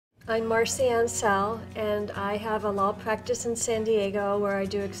I'm Marci Ancel, and I have a law practice in San Diego where I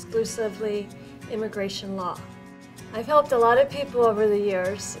do exclusively immigration law. I've helped a lot of people over the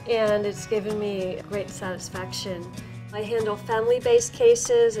years, and it's given me great satisfaction. I handle family-based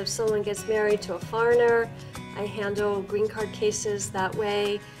cases. If someone gets married to a foreigner, I handle green card cases that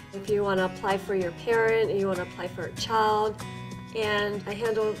way. If you want to apply for your parent, or you want to apply for a child, and I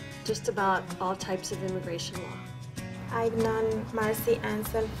handle just about all types of immigration law. I've known Marci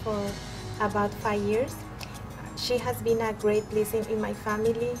Ancel for about 5 years. She has been a great blessing in my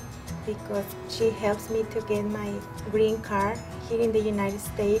family because she helps me to get my green card here in the United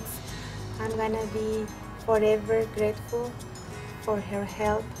States. I'm gonna be forever grateful for her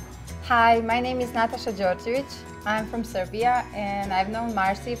help. Hi, my name is Nataša Đorđević. I'm from Serbia and I've known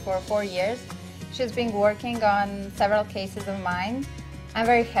Marci for 4 years. She's been working on several cases of mine. I'm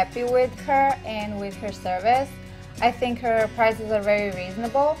very happy with her and with her service. I think her prices are very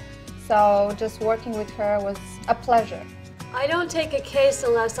reasonable, so just working with her was a pleasure. I don't take a case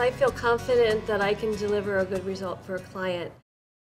unless I feel confident that I can deliver a good result for a client.